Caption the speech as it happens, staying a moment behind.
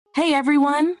Hey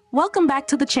everyone, welcome back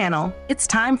to the channel. It's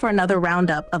time for another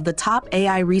roundup of the top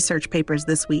AI research papers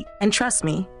this week. And trust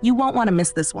me, you won't want to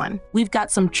miss this one. We've got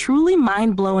some truly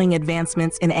mind-blowing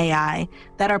advancements in AI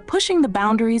that are pushing the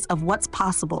boundaries of what's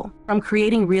possible. From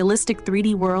creating realistic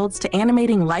 3D worlds to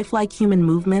animating lifelike human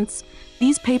movements,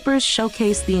 these papers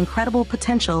showcase the incredible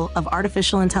potential of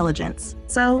artificial intelligence.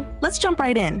 So let's jump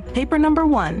right in. Paper number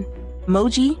 1,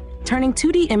 MoGe, turning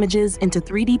 2D images into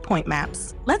 3D point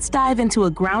maps. Let's dive into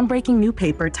a groundbreaking new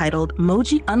paper titled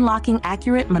MoGe Unlocking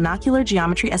Accurate Monocular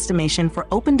Geometry Estimation for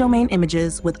Open Domain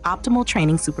Images with Optimal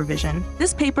Training Supervision.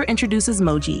 This paper introduces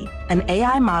MoGe, an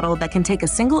AI model that can take a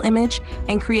single image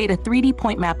and create a 3D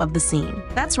point map of the scene.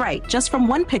 That's right, just from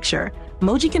one picture,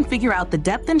 MoGe can figure out the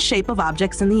depth and shape of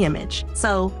objects in the image.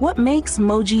 So, what makes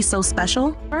MoGe so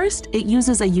special? First, it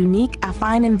uses a unique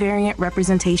affine invariant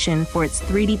representation for its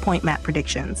 3D point map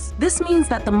predictions. This means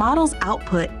that the model's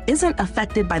output isn't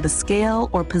affected by the scale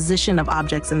or position of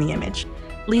objects in the image,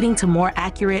 leading to more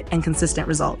accurate and consistent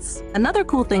results. Another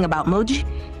cool thing about MoGe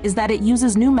is that it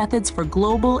uses new methods for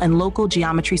global and local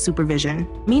geometry supervision,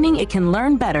 meaning it can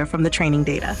learn better from the training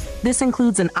data. This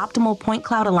includes an optimal point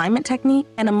cloud alignment technique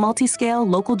and a multi-scale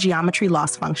local geometry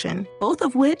loss function, both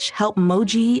of which help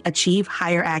MoGe achieve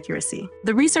higher accuracy.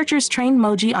 The researchers trained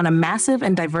MoGe on a massive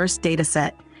and diverse data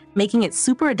set, making it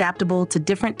super adaptable to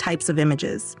different types of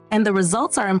images. And the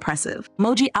results are impressive.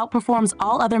 MoGe outperforms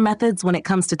all other methods when it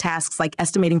comes to tasks like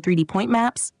estimating 3D point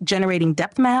maps, generating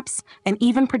depth maps, and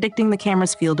even predicting the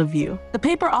camera's field of view. The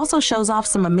paper also shows off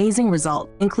some amazing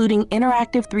results, including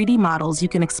interactive 3D models you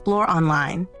can explore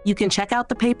online. You can check out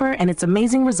the paper and its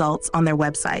amazing results on their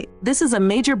website. This is a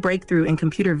major breakthrough in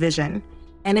computer vision,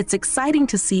 and it's exciting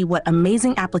to see what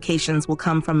amazing applications will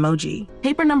come from MoGe.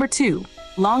 Paper number 2,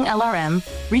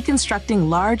 Long-LRM, reconstructing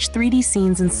large 3D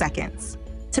scenes in seconds.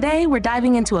 Today, we're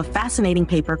diving into a fascinating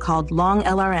paper called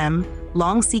Long-LRM,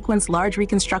 Long Sequence Large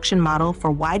Reconstruction Model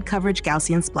for Wide Coverage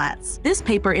Gaussian Splats. This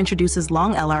paper introduces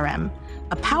Long-LRM,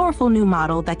 a powerful new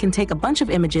model that can take a bunch of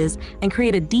images and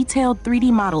create a detailed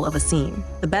 3D model of a scene.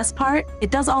 The best part?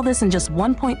 It does all this in just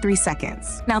 1.3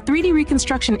 seconds. Now, 3D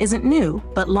reconstruction isn't new,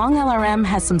 but Long-LRM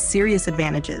has some serious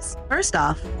advantages. First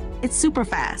off, it's super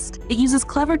fast. It uses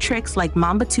clever tricks like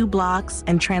Mamba 2 blocks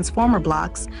and transformer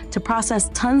blocks to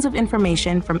process tons of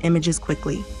information from images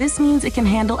quickly. This means it can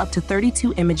handle up to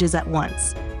 32 images at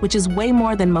once, which is way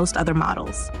more than most other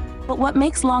models. But what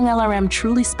makes Long-LRM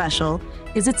truly special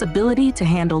is its ability to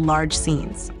handle large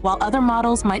scenes. While other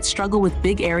models might struggle with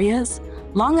big areas,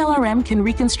 Long-LRM can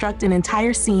reconstruct an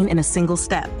entire scene in a single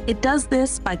step. It does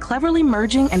this by cleverly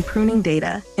merging and pruning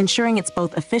data, ensuring it's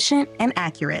both efficient and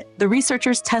accurate. The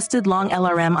researchers tested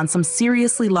Long-LRM on some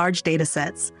seriously large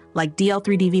datasets, like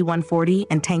DL3DV140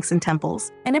 and Tanks and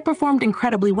Temples, and it performed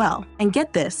incredibly well. And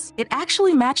get this, it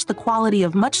actually matched the quality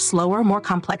of much slower, more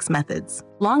complex methods.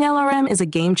 Long-LRM is a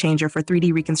game changer for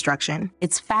 3D reconstruction.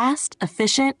 It's fast,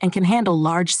 efficient, and can handle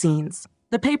large scenes.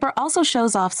 The paper also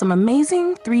shows off some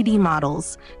amazing 3D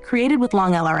models created with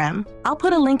Long-LRM. I'll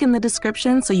put a link in the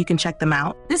description so you can check them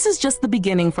out. This is just the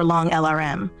beginning for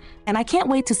Long-LRM, and I can't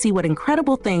wait to see what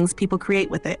incredible things people create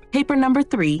with it. Paper number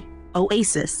 3,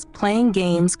 Oasis, playing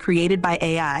games created by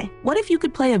AI. What if you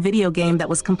could play a video game that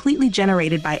was completely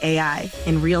generated by AI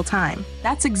in real time?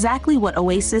 That's exactly what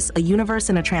Oasis, a universe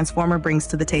in a transformer, brings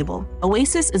to the table.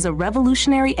 Oasis is a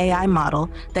revolutionary AI model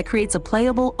that creates a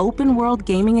playable, open-world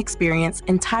gaming experience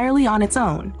entirely on its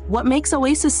own. What makes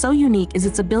Oasis so unique is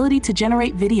its ability to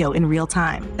generate video in real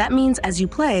time. That means as you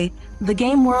play, the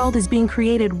game world is being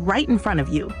created right in front of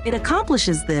you. It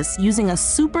accomplishes this using a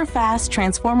super fast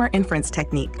transformer inference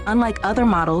technique, unlike other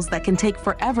models that can take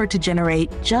forever to generate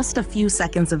just a few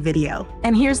seconds of video.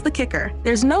 And here's the kicker,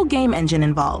 there's no game engine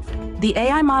involved. The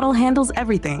AI model handles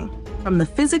everything, from the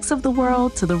physics of the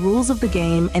world to the rules of the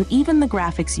game and even the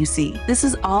graphics you see. This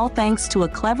is all thanks to a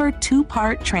clever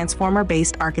 2-part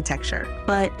transformer-based architecture.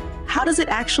 But how does it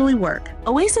actually work?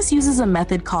 Oasis uses a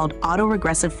method called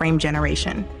autoregressive frame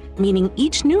generation, meaning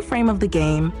each new frame of the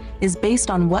game is based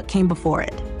on what came before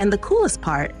it. And the coolest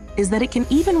part is that it can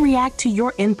even react to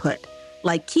your input,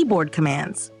 like keyboard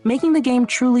commands, making the game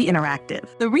truly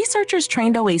interactive. The researchers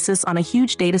trained Oasis on a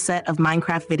huge dataset of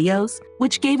Minecraft videos,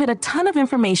 which gave it a ton of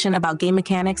information about game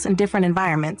mechanics and different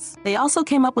environments. They also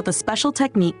came up with a special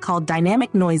technique called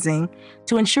dynamic noising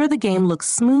to ensure the game looks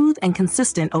smooth and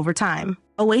consistent over time.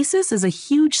 Oasis is a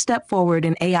huge step forward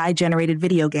in AI-generated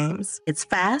video games. It's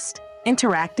fast,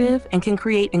 interactive, and can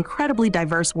create incredibly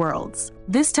diverse worlds.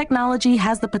 This technology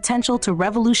has the potential to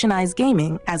revolutionize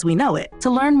gaming as we know it. To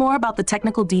learn more about the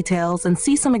technical details and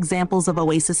see some examples of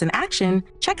Oasis in action,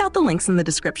 check out the links in the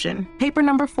description. Paper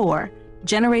number 4,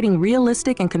 generating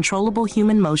realistic and controllable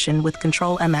human motion with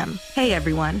ControlMM. Hey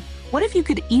everyone! What if you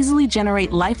could easily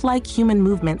generate lifelike human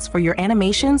movements for your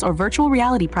animations or virtual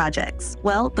reality projects?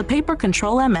 Well, the paper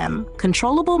ControlMM,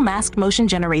 Controllable Masked Motion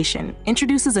Generation,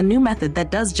 introduces a new method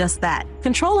that does just that.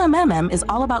 ControlMM is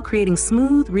all about creating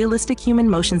smooth, realistic human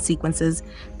motion sequences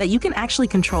that you can actually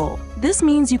control. This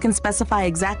means you can specify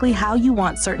exactly how you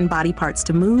want certain body parts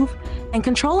to move, and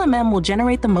ControlMM will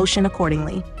generate the motion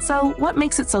accordingly. So, what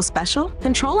makes it so special?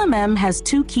 ControlMM has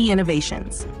two key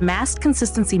innovations: masked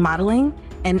consistency modeling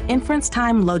and inference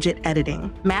time logit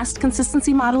editing. Masked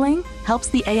consistency modeling helps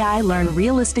the AI learn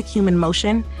realistic human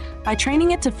motion by training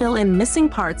it to fill in missing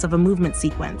parts of a movement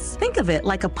sequence. Think of it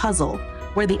like a puzzle,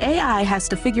 where the AI has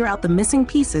to figure out the missing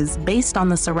pieces based on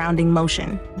the surrounding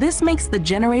motion. This makes the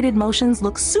generated motions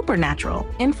look supernatural.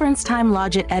 Inference time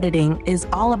logit editing is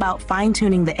all about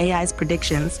fine-tuning the AI's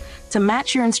predictions to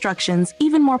match your instructions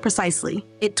even more precisely.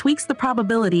 It tweaks the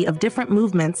probability of different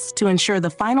movements to ensure the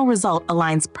final result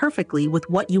aligns perfectly with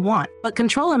what you want. But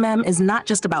ControlMM is not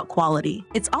just about quality.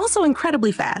 It's also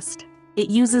incredibly fast. It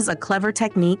uses a clever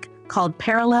technique called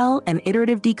parallel and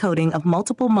iterative decoding of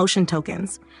multiple motion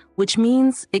tokens, which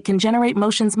means it can generate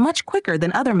motions much quicker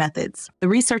than other methods. The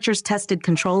researchers tested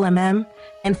ControlMM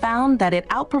and found that it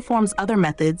outperforms other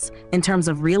methods in terms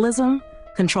of realism,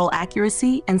 control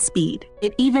accuracy, and speed.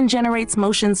 It even generates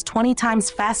motions 20 times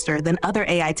faster than other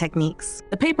AI techniques.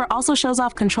 The paper also shows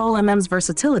off ControlMM's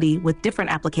versatility with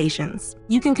different applications.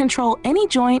 You can control any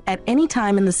joint at any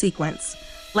time in the sequence,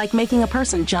 like making a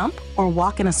person jump or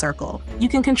walk in a circle. You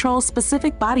can control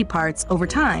specific body parts over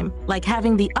time, like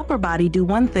having the upper body do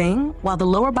one thing while the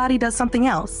lower body does something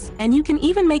else. And you can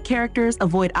even make characters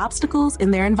avoid obstacles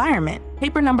in their environment.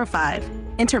 Paper number 5,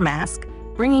 InterMask,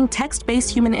 bringing text-based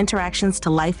human interactions to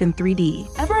life in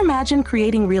 3D. Ever imagine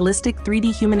creating realistic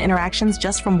 3D human interactions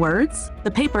just from words? The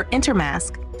paper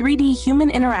InterMask, 3D human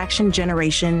interaction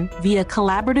generation via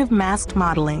collaborative masked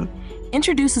modeling,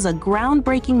 introduces a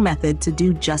groundbreaking method to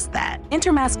do just that.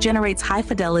 InterMask generates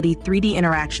high-fidelity 3D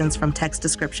interactions from text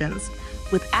descriptions,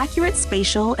 with accurate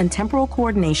spatial and temporal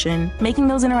coordination, making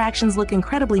those interactions look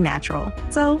incredibly natural.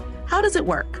 So, how does it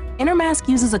work? InterMask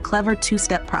uses a clever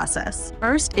two-step process.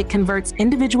 First, it converts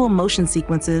individual motion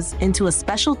sequences into a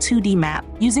special 2D map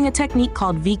using a technique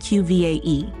called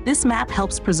VQVAE. This map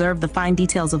helps preserve the fine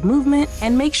details of movement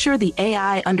and make sure the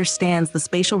AI understands the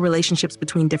spatial relationships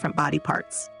between different body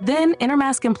parts. Then,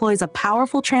 InterMask employs a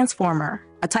powerful transformer,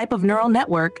 a type of neural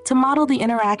network, to model the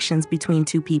interactions between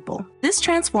two people. This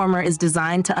transformer is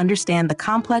designed to understand the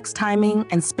complex timing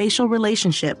and spatial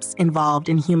relationships involved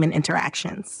in human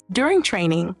interactions. During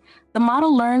training, the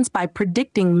model learns by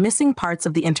predicting missing parts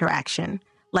of the interaction,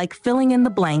 like filling in the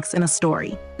blanks in a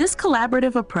story. This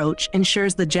collaborative approach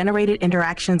ensures the generated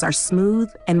interactions are smooth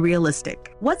and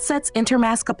realistic. What sets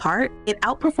InterMask apart? It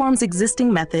outperforms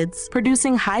existing methods,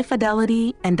 producing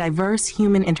high-fidelity and diverse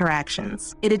human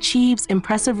interactions. It achieves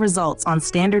impressive results on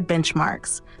standard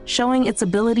benchmarks, showing its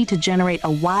ability to generate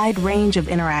a wide range of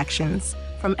interactions,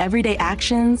 from everyday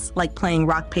actions like playing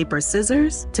rock, paper,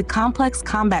 scissors, to complex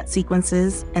combat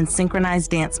sequences and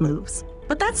synchronized dance moves.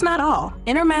 But that's not all.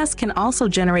 InterMask can also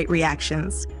generate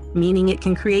reactions, meaning it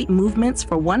can create movements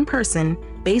for one person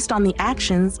based on the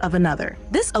actions of another.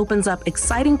 This opens up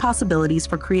exciting possibilities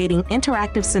for creating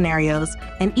interactive scenarios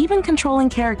and even controlling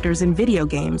characters in video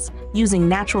games using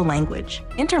natural language.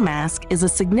 InterMask is a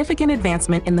significant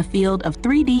advancement in the field of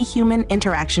 3D human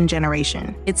interaction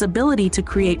generation. Its ability to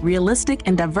create realistic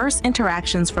and diverse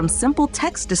interactions from simple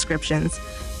text descriptions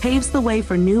paves the way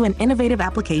for new and innovative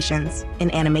applications in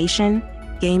animation,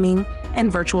 gaming,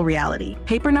 and virtual reality.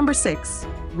 Paper number 6,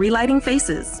 relighting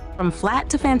faces. From flat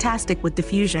to fantastic with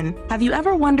diffusion. Have you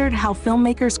ever wondered how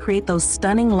filmmakers create those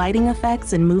stunning lighting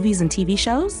effects in movies and TV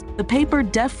shows? The paper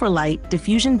DifFRelight,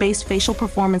 diffusion-based facial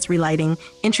performance relighting,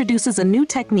 introduces a new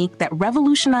technique that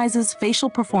revolutionizes facial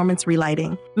performance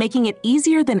relighting, making it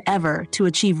easier than ever to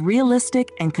achieve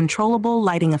realistic and controllable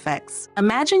lighting effects.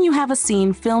 Imagine you have a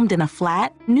scene filmed in a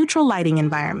flat, neutral lighting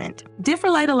environment.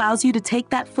 DifFRelight allows you to take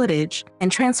that footage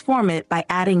and transform it by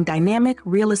adding dynamic,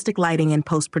 realistic lighting in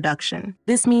post-production.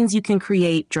 This means you can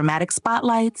create dramatic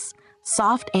spotlights,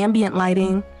 soft ambient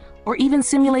lighting, or even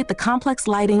simulate the complex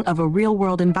lighting of a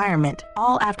real-world environment,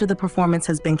 all after the performance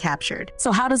has been captured.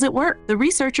 So how does it work? The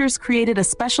researchers created a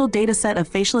special dataset of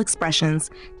facial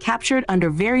expressions captured under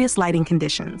various lighting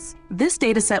conditions. This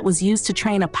dataset was used to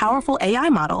train a powerful AI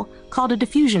model called a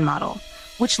diffusion model,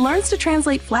 which learns to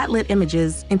translate flat-lit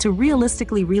images into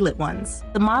realistically relit ones.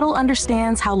 The model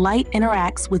understands how light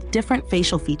interacts with different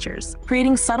facial features,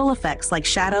 creating subtle effects like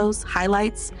shadows,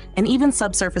 highlights, and even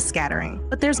subsurface scattering.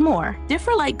 But there's more.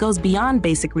 DifFRelight goes beyond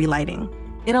basic relighting.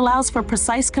 It allows for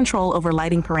precise control over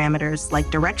lighting parameters like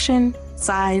direction,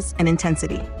 size, and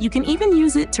intensity. You can even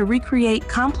use it to recreate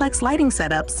complex lighting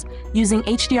setups using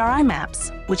HDRI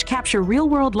maps, which capture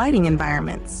real-world lighting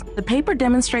environments. The paper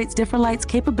demonstrates DifFRelight's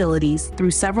capabilities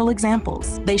through several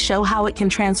examples. They show how it can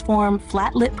transform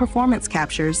flat-lit performance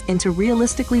captures into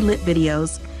realistically lit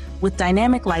videos with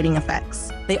dynamic lighting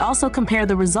effects. They also compare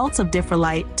the results of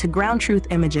DifFRelight to ground truth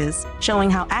images,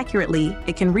 showing how accurately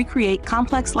it can recreate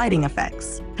complex lighting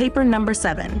effects. Paper number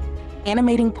 7.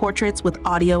 Animating portraits with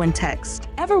audio and text.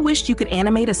 Ever wished you could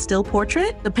animate a still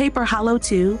portrait? The paper Halo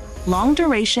 2, long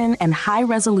duration and high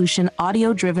resolution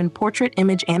audio-driven portrait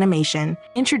image animation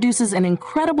introduces an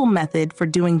incredible method for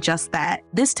doing just that.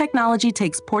 This technology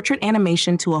takes portrait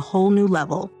animation to a whole new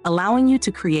level, allowing you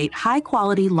to create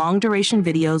high-quality long duration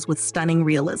videos with stunning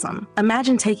realism.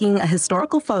 Imagine taking a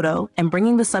historical photo and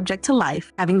bringing the subject to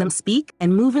life, having them speak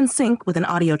and move in sync with an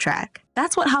audio track.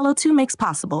 That's what Halo 2 makes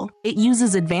possible. It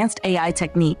uses advanced AI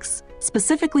techniques,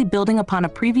 specifically building upon a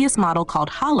previous model called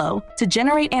Halo, to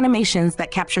generate animations that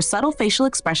capture subtle facial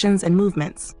expressions and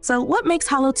movements. So what makes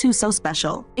Halo 2 so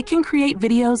special? It can create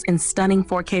videos in stunning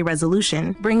 4K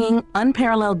resolution, bringing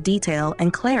unparalleled detail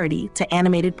and clarity to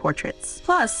animated portraits.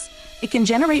 Plus, it can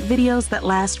generate videos that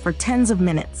last for tens of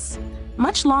minutes,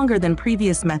 much longer than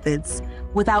previous methods,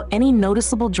 without any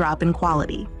noticeable drop in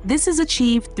quality. This is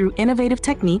achieved through innovative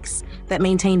techniques that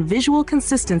maintain visual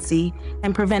consistency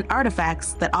and prevent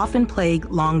artifacts that often plague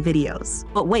long videos.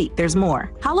 But wait, there's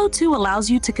more. Halo 2 allows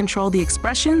you to control the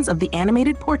expressions of the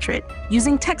animated portrait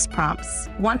using text prompts.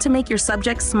 Want to make your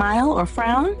subject smile or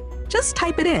frown? Just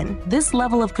type it in. This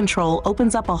level of control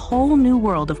opens up a whole new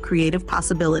world of creative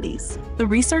possibilities. The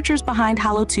researchers behind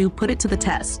Halo 2 put it to the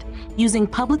test, using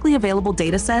publicly available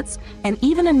datasets and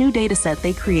even a new dataset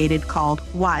they created called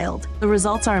Wild. The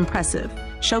results are impressive,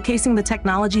 showcasing the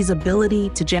technology's ability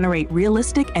to generate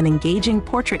realistic and engaging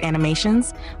portrait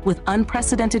animations with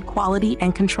unprecedented quality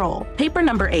and control. Paper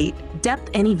number 8, Depth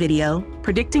Any Video,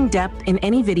 predicting depth in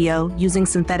any video using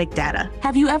synthetic data.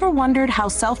 Have you ever wondered how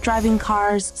self-driving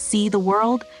cars see the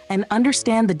world and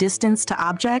understand the distance to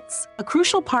objects? A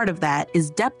crucial part of that is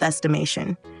depth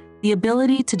estimation, the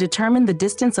ability to determine the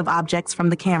distance of objects from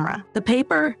the camera. The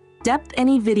paper, Depth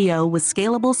Any Video with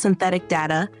Scalable Synthetic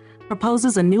Data,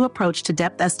 proposes a new approach to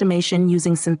depth estimation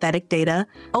using synthetic data,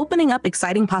 opening up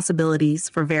exciting possibilities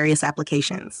for various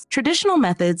applications. Traditional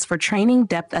methods for training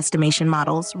depth estimation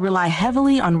models rely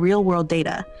heavily on real-world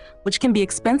data, which can be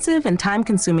expensive and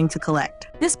time-consuming to collect.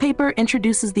 This paper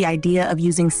introduces the idea of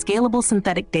using scalable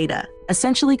synthetic data,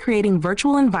 essentially creating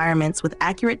virtual environments with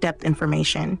accurate depth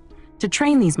information to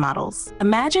train these models.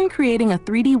 Imagine creating a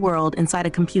 3D world inside a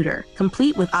computer,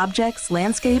 complete with objects,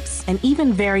 landscapes, and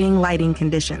even varying lighting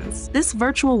conditions. This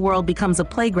virtual world becomes a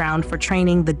playground for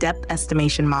training the depth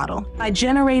estimation model. By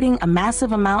generating a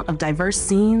massive amount of diverse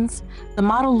scenes, the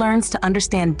model learns to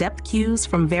understand depth cues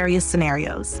from various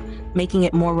scenarios, making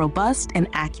it more robust and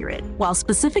accurate. While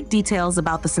specific details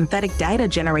about the synthetic data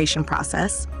generation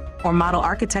process or model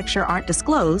architecture aren't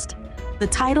disclosed, the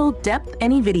title Depth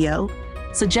Any Video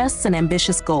suggests an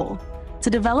ambitious goal: to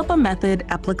develop a method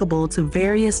applicable to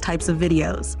various types of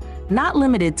videos, not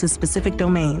limited to specific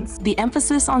domains. The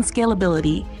emphasis on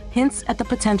scalability hints at the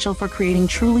potential for creating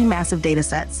truly massive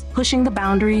datasets, pushing the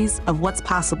boundaries of what's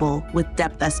possible with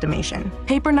depth estimation.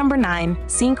 Paper number 9,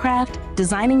 SceneCraft,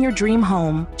 Designing Your Dream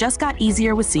Home, just got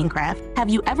easier with SceneCraft. Have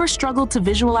you ever struggled to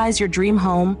visualize your dream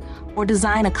home or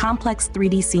design a complex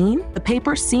 3D scene? The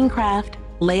paper SceneCraft,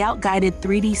 Layout-Guided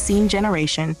 3D Scene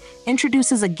Generation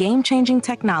introduces a game-changing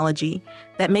technology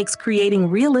that makes creating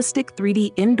realistic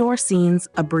 3D indoor scenes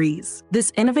a breeze.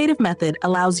 This innovative method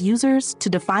allows users to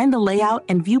define the layout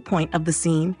and viewpoint of the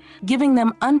scene, giving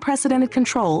them unprecedented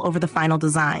control over the final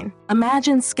design.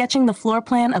 Imagine sketching the floor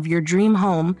plan of your dream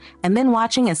home and then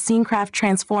watching as SceneCraft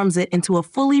transforms it into a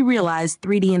fully realized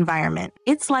 3D environment.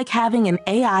 It's like having an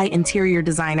AI interior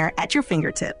designer at your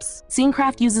fingertips.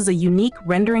 SceneCraft uses a unique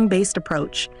rendering-based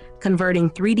approach, converting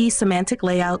 3D semantic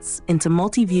layouts into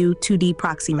multi-view 2D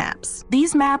proxy maps.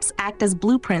 These maps act as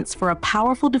blueprints for a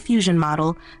powerful diffusion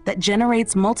model that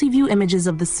generates multi-view images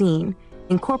of the scene,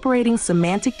 incorporating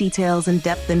semantic details and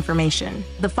depth information.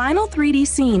 The final 3D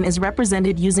scene is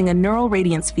represented using a neural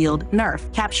radiance field,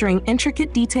 NeRF, capturing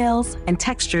intricate details and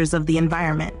textures of the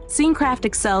environment. SceneCraft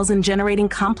excels in generating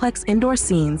complex indoor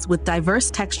scenes with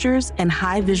diverse textures and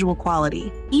high visual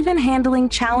quality, even handling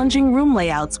challenging room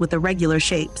layouts with irregular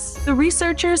shapes. The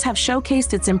researchers have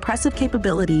showcased its impressive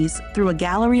capabilities through a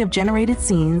gallery of generated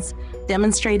scenes,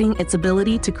 demonstrating its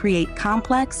ability to create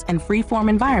complex and free-form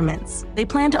environments. They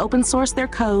plan to open source their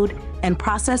code and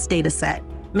process dataset,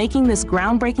 making this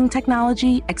groundbreaking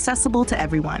technology accessible to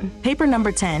everyone. Paper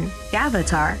number 10,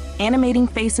 GAGAvatar, animating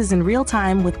faces in real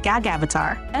time with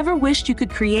GAGAvatar. Ever wished you could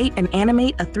create and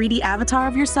animate a 3D avatar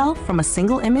of yourself from a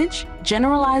single image?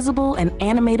 Generalizable and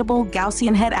animatable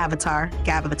Gaussian head avatar,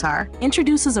 GAGAvatar,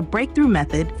 introduces a breakthrough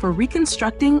method for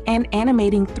reconstructing and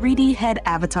animating 3D head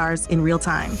avatars in real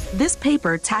time. This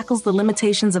paper tackles the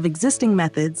limitations of existing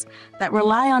methods that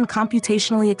rely on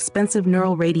computationally expensive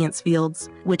neural radiance fields,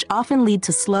 which often lead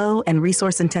to slow and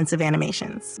resource-intensive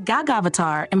animations.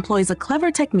 GAGAvatar employs a clever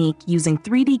technique using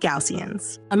 3D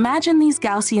Gaussians. Imagine these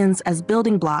Gaussians as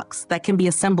building blocks that can be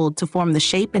assembled to form the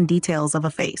shape and details of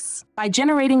a face. By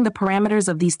generating the parameters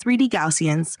of these 3D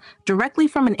Gaussians directly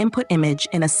from an input image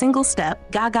in a single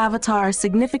step, GAGAvatar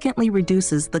significantly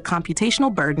reduces the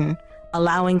computational burden,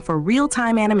 allowing for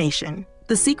real-time animation.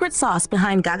 The secret sauce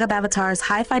behind GAGAvatar's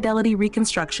high-fidelity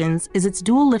reconstructions is its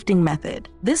dual lifting method.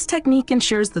 This technique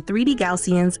ensures the 3D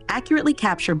Gaussians accurately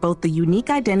capture both the unique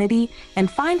identity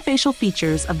and fine facial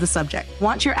features of the subject.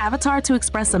 Want your avatar to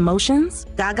express emotions?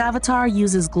 GAGAvatar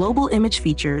uses global image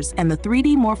features and the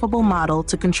 3D morphable model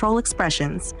to control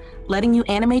expressions, letting you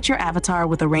animate your avatar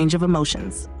with a range of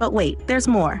emotions. But wait, there's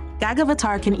more.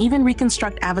 GAGAvatar can even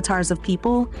reconstruct avatars of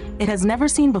people it has never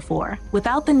seen before,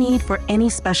 without the need for any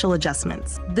special adjustments.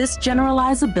 This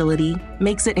generalizability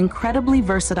makes it incredibly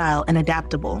versatile and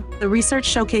adaptable. The research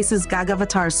showcases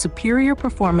GAGAvatar's superior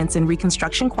performance in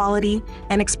reconstruction quality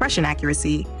and expression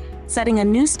accuracy, setting a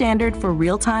new standard for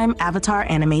real-time avatar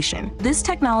animation. This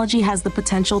technology has the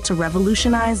potential to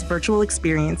revolutionize virtual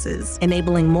experiences,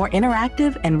 enabling more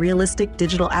interactive and realistic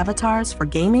digital avatars for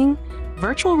gaming,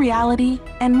 virtual reality,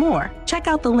 and more. Check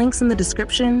out the links in the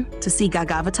description to see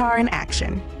GAGAvatar in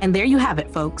action. And there you have it,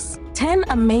 folks. 10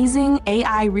 amazing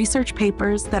AI research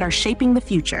papers that are shaping the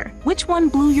future. Which one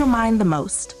blew your mind the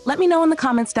most? Let me know in the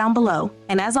comments down below.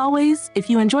 And as always, if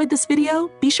you enjoyed this video,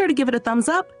 be sure to give it a thumbs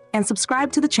up and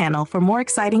subscribe to the channel for more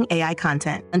exciting AI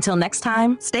content. Until next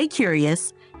time, stay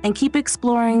curious and keep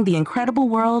exploring the incredible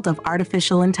world of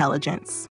artificial intelligence.